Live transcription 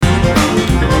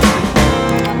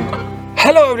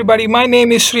everybody. My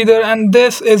name is Sridhar, and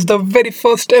this is the very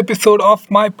first episode of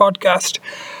my podcast.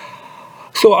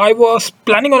 So, I was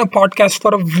planning on a podcast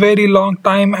for a very long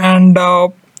time, and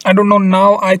I don't know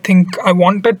now. I think I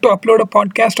wanted to upload a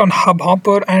podcast on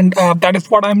Hubhopper, and that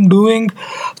is what I'm doing.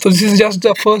 So, this is just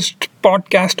the first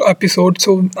podcast episode.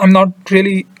 So, I'm not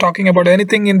really talking about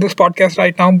anything in this podcast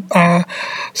right now.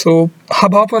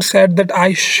 Hubhopper said that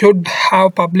I should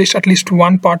have published at least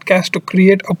one podcast to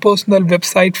create a personal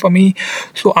website for me.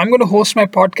 So I'm going to host my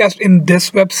podcast in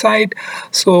this website.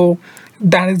 So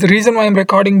that is the reason why I'm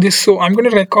recording this. So I'm going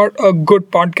to record a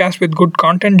good podcast with good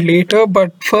content later.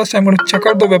 But first, I'm going to check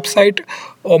out the website.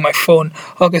 Oh, my phone.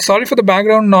 Okay, sorry for the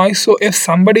background noise. So if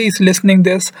somebody is listening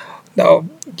this, uh,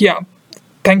 yeah,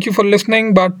 thank you for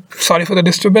listening. But sorry for the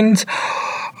disturbance.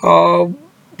 Uh,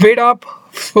 Wait up.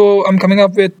 So I'm coming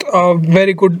up with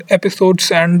very good episodes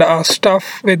and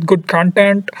stuff with good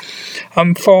content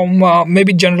from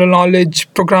maybe general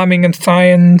knowledge, programming and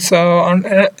science,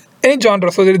 any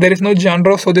genre. So there is no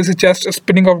genre. So this is just a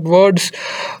spinning of words.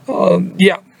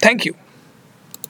 Yeah. Thank you.